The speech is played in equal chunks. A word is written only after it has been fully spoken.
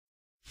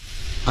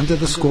Under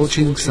the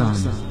scorching sun,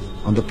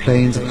 on the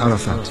plains of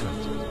Arafat,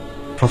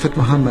 Prophet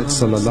Muhammad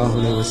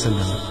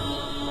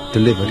ﷺ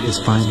delivered his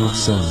final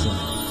sermon.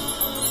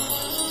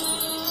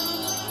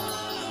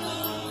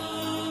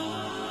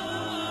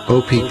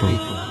 O people,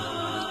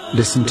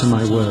 listen to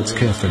my words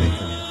carefully,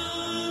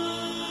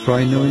 for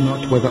I know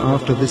not whether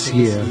after this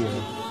year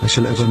I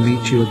shall ever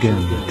meet you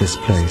again at this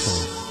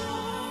place.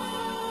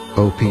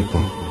 O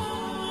people,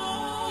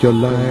 your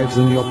lives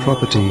and your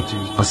property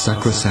are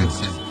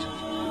sacrosanct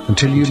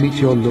until you meet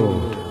your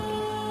Lord,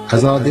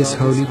 as are this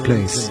holy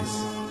place,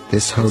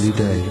 this holy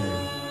day,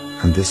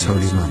 and this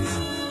holy month.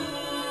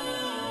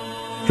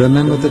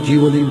 Remember that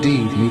you will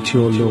indeed meet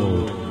your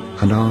Lord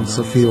and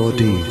answer for your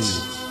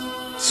deeds,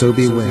 so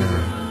beware.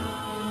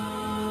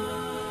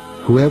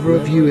 Whoever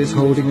of you is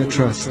holding a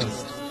trust,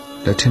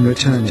 let him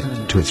return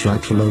it to its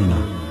rightful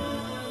owner.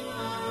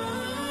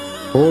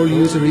 All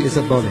usury is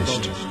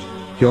abolished.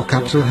 Your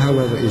capital,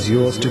 however, is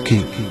yours to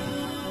keep.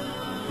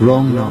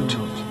 Wrong not,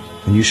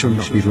 and you shall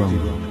not be wronged.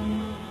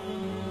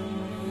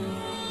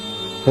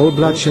 All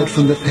bloodshed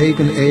from the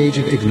pagan age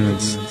of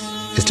ignorance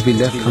is to be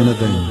left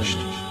unavenged.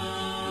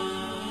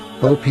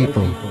 O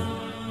people,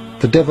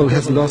 the devil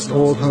has lost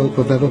all hope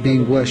of ever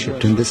being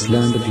worshipped in this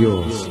land of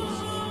yours.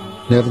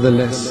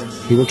 Nevertheless,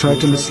 he will try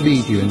to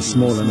mislead you in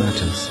smaller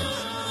matters.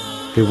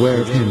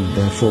 Beware of him,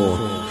 therefore,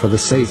 for the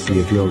safety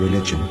of your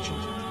religion.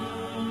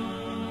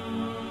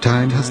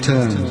 Time has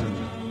turned,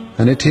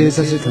 and it is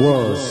as it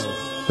was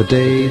the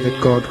day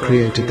that God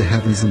created the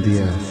heavens and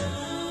the earth.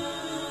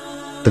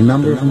 The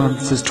number of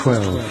months is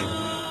 12.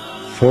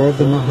 4 of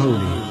them are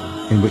holy,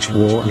 in which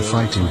war and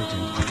fighting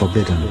are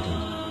forbidden.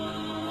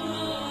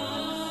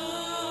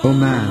 O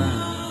man,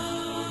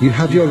 you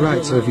have your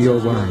rights over your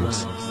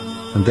wives,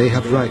 and they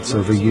have rights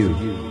over you.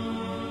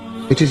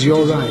 It is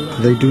your right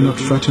that they do not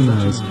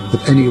fraternize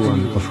with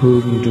anyone of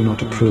whom you do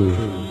not approve.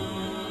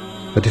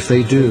 But if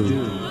they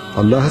do,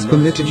 Allah has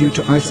permitted you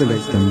to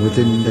isolate them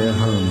within their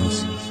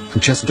homes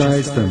and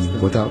chastise them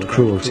without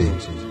cruelty.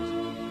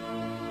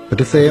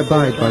 But if they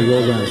abide by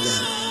your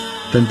rights,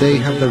 then they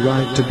have the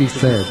right to be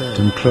fed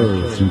and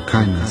clothed in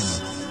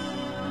kindness.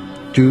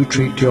 Do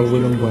treat your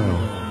women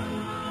well,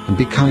 and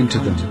be kind to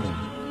them,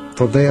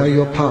 for they are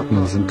your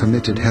partners and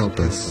committed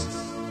helpers.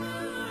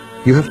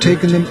 You have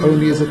taken them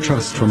only as a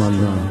trust from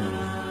Allah,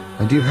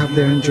 and you have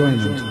their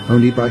enjoyment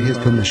only by His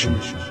permission.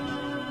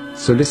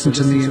 So listen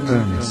to me in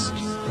earnest,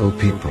 O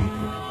people,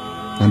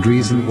 and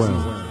reason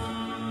well.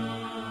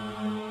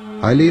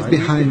 I leave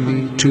behind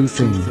me 2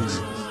 things,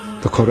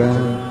 the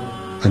Quran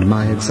and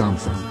my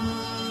example.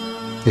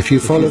 If you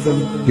follow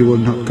them, you will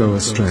not go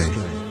astray.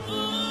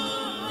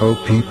 O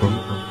people,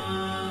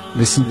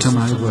 listen to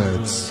my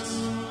words.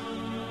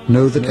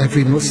 Know that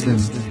every Muslim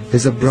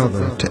is a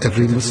brother to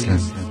every Muslim,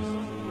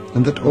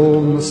 and that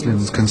all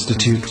Muslims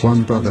constitute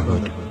one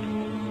brotherhood.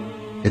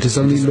 It is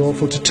only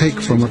lawful to take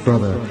from a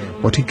brother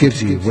what he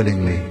gives you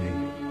willingly,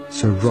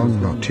 so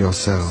wrong not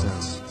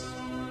yourselves.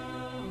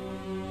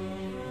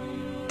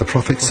 The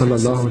Prophet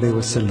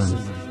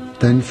ﷺ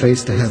then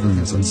faced the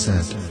heavens and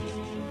said,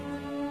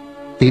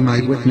 Be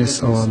my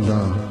witness, O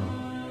Allah,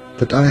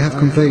 that I have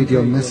conveyed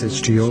your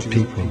message to your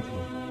people.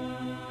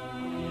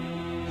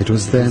 It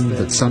was then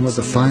that some of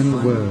the final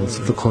words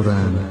of the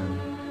Quran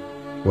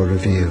were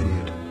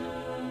revealed.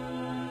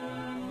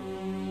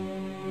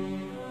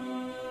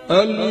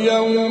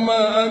 اليوم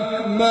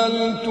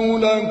أكملت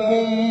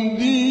لكم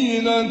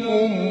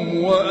دينكم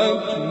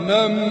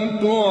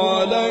وأتممت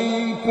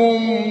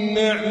عليكم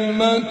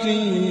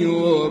نعمتي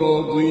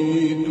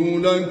ورضيت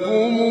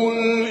لكم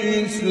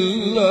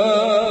الإسلام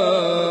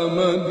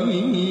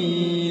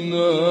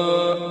دينا.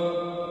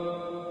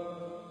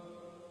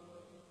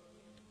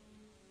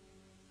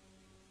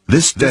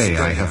 This day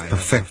I have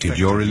perfected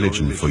your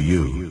religion for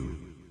you,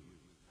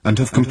 and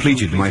have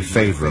completed my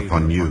favor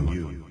upon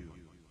you,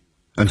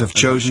 and have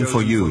chosen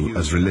for you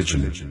as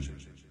religion,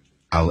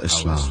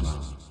 Al-Islam.